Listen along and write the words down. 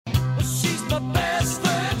my best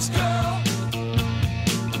friend's girl.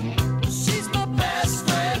 She's my best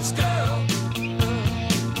friend's girl.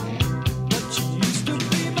 But she used to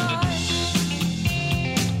be mine.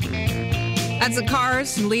 That's the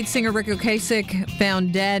Cars. Lead singer Rick Ocasek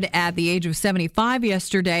found dead at the age of 75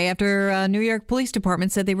 yesterday after New York Police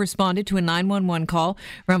Department said they responded to a 911 call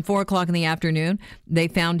around 4 o'clock in the afternoon. They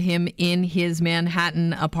found him in his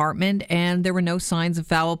Manhattan apartment, and there were no signs of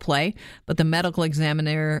foul play, but the medical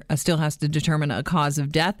examiner still has to determine a cause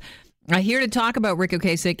of death. Here to talk about Rick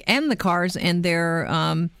Ocasek and the Cars and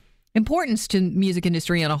their importance to music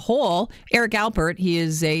industry on a whole, Eric Alpert. He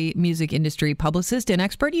is a music industry publicist and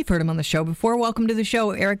expert. You've heard him on the show before. Welcome to the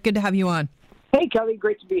show, Eric. Good to have you on. Hey, Kelly.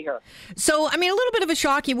 Great to be here. So, I mean, a little bit of a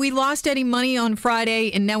shock. We lost Eddie Money on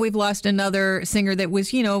Friday, and now we've lost another singer that was,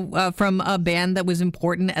 from a band that was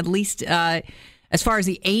important, at least as far as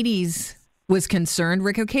the 80s was concerned.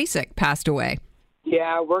 Rick Ocasek passed away.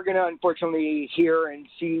 Yeah, we're going to unfortunately hear and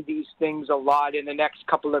see these things a lot in the next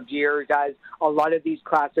couple of years as a lot of these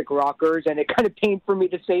classic rockers, and it kind of pains for me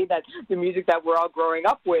to say that the music that we're all growing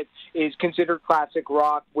up with is considered classic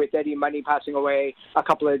rock, with Eddie Money passing away a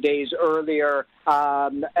couple of days earlier.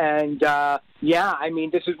 Yeah, I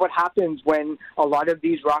mean, this is what happens when a lot of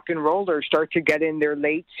these rock and rollers start to get in their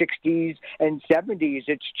late 60s and 70s.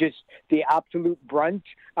 It's just the absolute brunt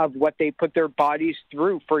of what they put their bodies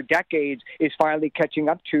through for decades is finally catching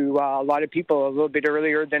up to a lot of people a little bit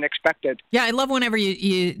earlier than expected. Yeah, I love whenever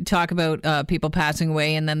you talk about people passing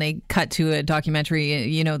away and then they cut to a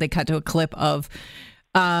documentary, they cut to a clip of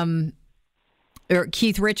or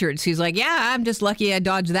Keith Richards. He's like, yeah, I'm just lucky I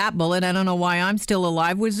dodged that bullet. I don't know why I'm still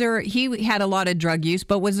alive. He had a lot of drug use,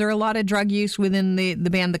 but was there a lot of drug use within the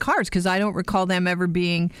band The Cars? Because I don't recall them ever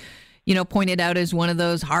being, pointed out as one of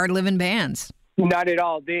those hard-living bands. Not at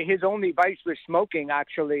all. His only vice was smoking,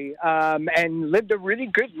 actually, and lived a really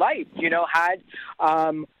good life.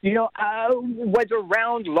 Was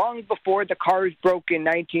around long before the Cars broke in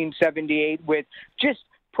 1978 with just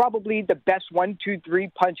probably the best 1-2-3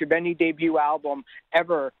 punch of any debut album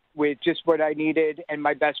ever, with Just What I Needed and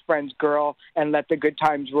My Best Friend's Girl and Let the Good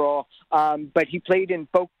Times Roll. But he played in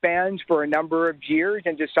folk bands for a number of years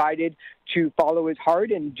and decided to follow his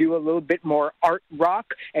heart and do a little bit more art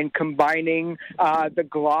rock and combining the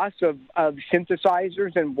gloss of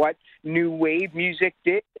synthesizers and what new wave music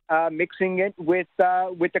did, mixing it with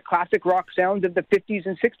the classic rock sounds of the 50s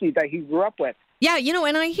and 60s that he grew up with. Yeah,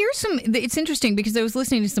 and I hear it's interesting because I was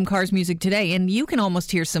listening to some Cars music today, and you can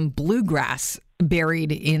almost hear some bluegrass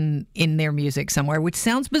buried in their music somewhere, which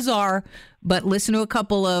sounds bizarre, but listen to a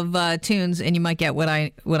couple of tunes and you might get what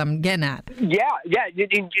I'm getting at. Yeah.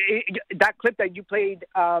 That clip that you played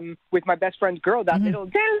with My Best Friend's Girl, that little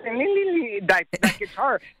that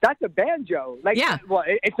guitar, that's a banjo. Yeah. Well,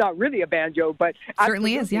 it's not really a banjo, but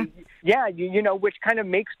certainly is. Yeah. Yeah, which kind of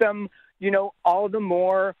makes them, all the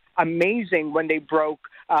more amazing when they broke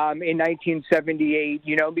in 1978,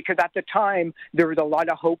 because at the time there was a lot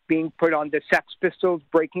of hope being put on the Sex Pistols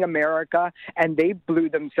breaking America, and they blew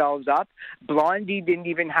themselves up. Blondie didn't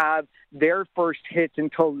even have their first hits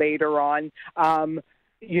until later on.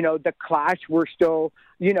 The Clash were still,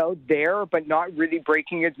 there, but not really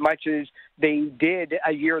breaking as much as they did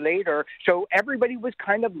a year later. So everybody was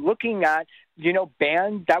kind of looking at,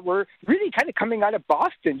 bands that were really kind of coming out of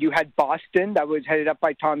Boston. You had Boston, that was headed up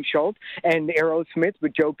by Tom Schultz, and Aerosmith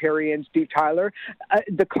with Joe Perry and Steve Tyler.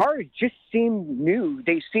 The Cars just seemed new.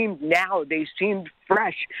 They seemed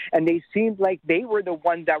fresh, and they seemed like they were the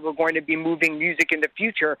ones that were going to be moving music in the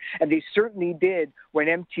future, and they certainly did when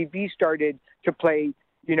MTV started to play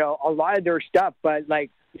a lot of their stuff, but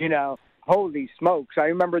holy smokes. I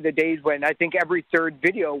remember the days when I think every third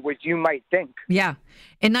video was You Might Think. Yeah.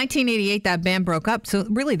 In 1988, that band broke up. So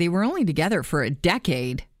really, they were only together for a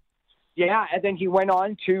decade. Yeah, and then he went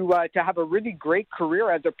on to have a really great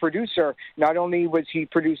career as a producer. Not only was he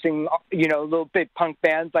producing, little bit punk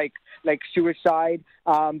bands like Suicide,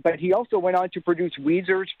 but he also went on to produce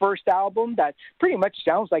Weezer's first album that pretty much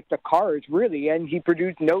sounds like the Cars, really. And he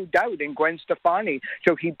produced No Doubt and Gwen Stefani.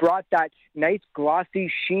 So he brought that nice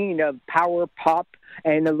glossy sheen of power pop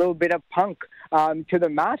and a little bit of punk to the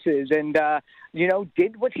masses, and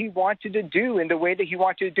did what he wanted to do in the way that he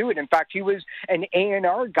wanted to do it. In fact, he was an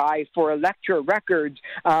A&R guy for Elektra Records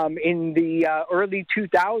in the early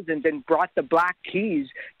 2000s and brought the Black Keys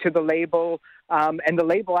to the label, and the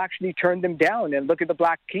label actually turned them down. And look at the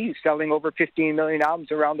Black Keys selling over 15 million albums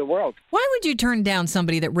around the world. Why would you turn down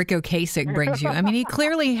somebody that Rick Ocasek brings you? I mean, he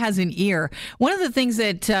clearly has an ear. One of the things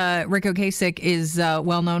that Rick Ocasek is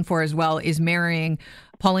well known for as well is marrying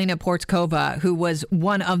Paulina Porskova, who was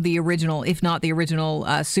one of the original, if not the original,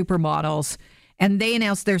 supermodels. and they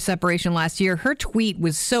announced their separation last year. Her tweet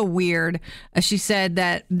was so weird. She said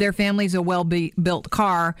that their family's a well-built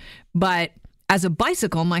car, but as a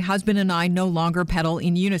bicycle, my husband and I no longer pedal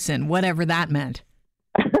in unison, whatever that meant.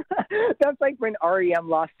 That's like when REM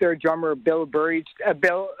lost their drummer Bill Burry to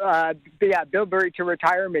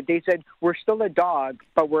retirement. They said, we're still a dog,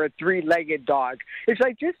 but we're a three-legged dog. It's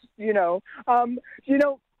like, just, when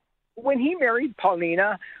he married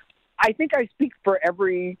Paulina, I think I speak for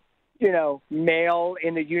every, male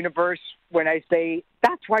in the universe when I say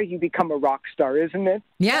that's why you become a rock star, isn't it?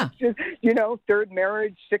 Yeah. Just, third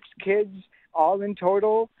marriage, 6 kids, all in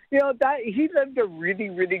total. That he lived a really,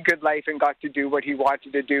 really good life and got to do what he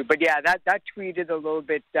wanted to do. But yeah, that tweet is a little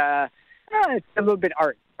bit, it's a little bit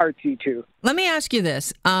artsy too. Let me ask you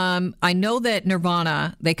this. I know that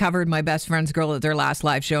Nirvana, they covered My Best Friend's Girl at their last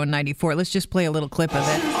live show in '94. Let's just play a little clip of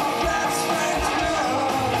it.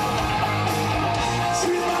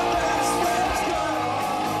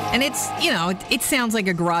 And it's, it sounds like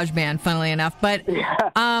a garage band, funnily enough. But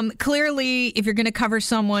clearly, if you're going to cover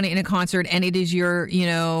someone in a concert and it is your,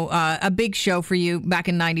 a big show for you back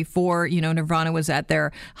in '94, Nirvana was at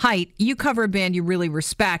their height, you cover a band you really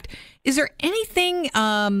respect. Is there anything,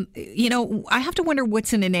 I have to wonder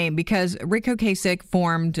what's in a name, because Rick Ocasek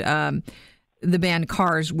formed the band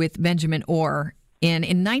Cars with Benjamin Orr. And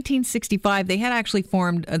in 1965, they had actually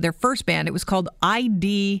formed their first band. It was called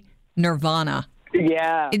ID Nirvana.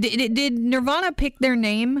 Yeah. Did Nirvana pick their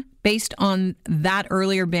name based on that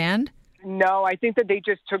earlier band? No, I think that they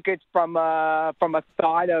just took it from a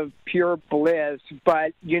thought of pure bliss.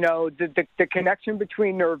 But the connection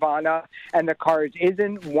between Nirvana and the Cars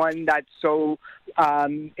isn't one that's large.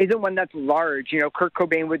 Kurt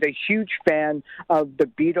Cobain was a huge fan of the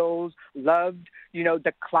Beatles, loved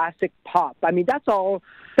the classic pop. I mean, that's all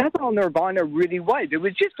Nirvana really was. It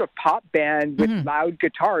was just a pop band with loud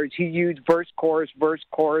guitars. He used verse, chorus, bridge,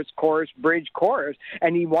 chorus,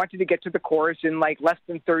 and he wanted to get to the chorus in like less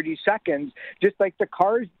than 30 seconds, just like the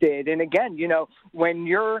Cars did. And again, when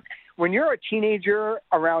you're a teenager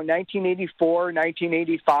around 1984,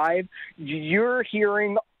 1985, you're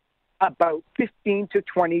hearing about 15 to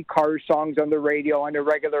 20 Cars songs on the radio on a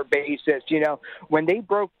regular basis. When they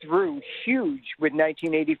broke through huge with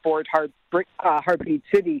 1984's Heartbeat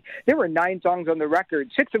City, there were 9 songs on the record.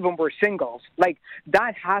 6 of them were singles. Like,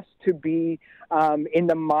 that has to be in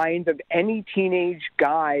the mind of any teenage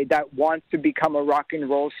guy that wants to become a rock and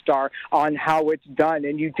roll star on how it's done.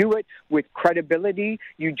 And you do it with credibility,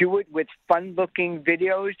 you do it with fun-looking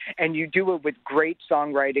videos, and you do it with great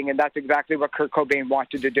songwriting, and that's exactly what Kurt Cobain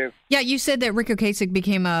wanted to do. Yeah, you said that Rick Ocasek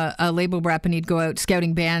became a label rep and he'd go out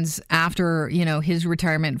scouting bands after, his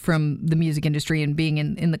retirement from the music industry and being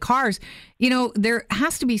in the Cars. There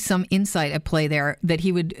has to be some insight at play there that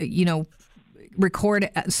he would, record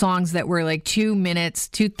songs that were like 2 minutes,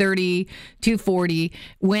 2:30, 2:40,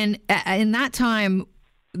 when in that time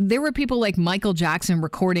there were people like Michael Jackson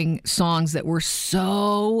recording songs that were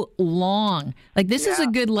so long. Like, this is a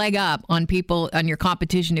good leg up on your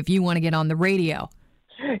competition if you want to get on the radio.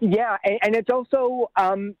 Yeah, and it's also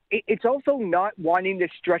not wanting to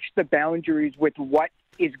stretch the boundaries with what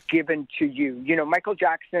is given to you. Michael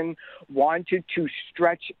Jackson wanted to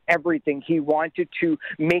stretch everything. He wanted to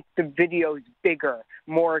make the videos bigger,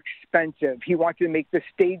 more expensive. He wanted to make the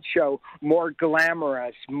stage show more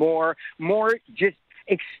glamorous, more just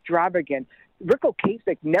extravagant. Rick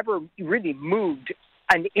Ocasek never really moved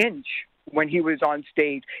an inch when he was on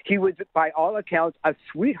stage. He was, by all accounts, a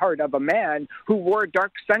sweetheart of a man who wore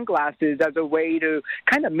dark sunglasses as a way to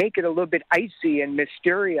kind of make it a little bit icy and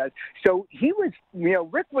mysterious. So he was,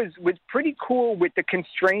 Rick was pretty cool with the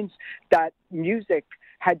constraints that music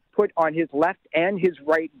had put on his left and his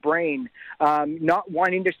right brain, not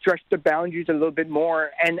wanting to stretch the boundaries a little bit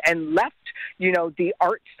more, and left, the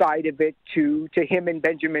art side of it to him and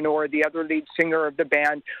Benjamin Orr, the other lead singer of the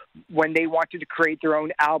band, when they wanted to create their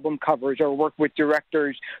own album covers or work with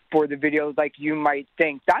directors for the videos like You Might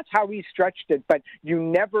Think. That's how he stretched it, but you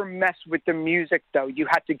never mess with the music, though. You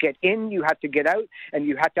had to get in, you had to get out, and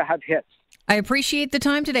you had to have hits. I appreciate the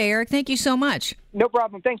time today, Eric. Thank you so much. No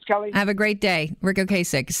problem. Thanks, Kelly. Have a great day. Rick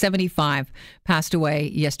Ocasek, 75, passed away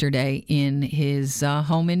yesterday in his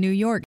home in New York.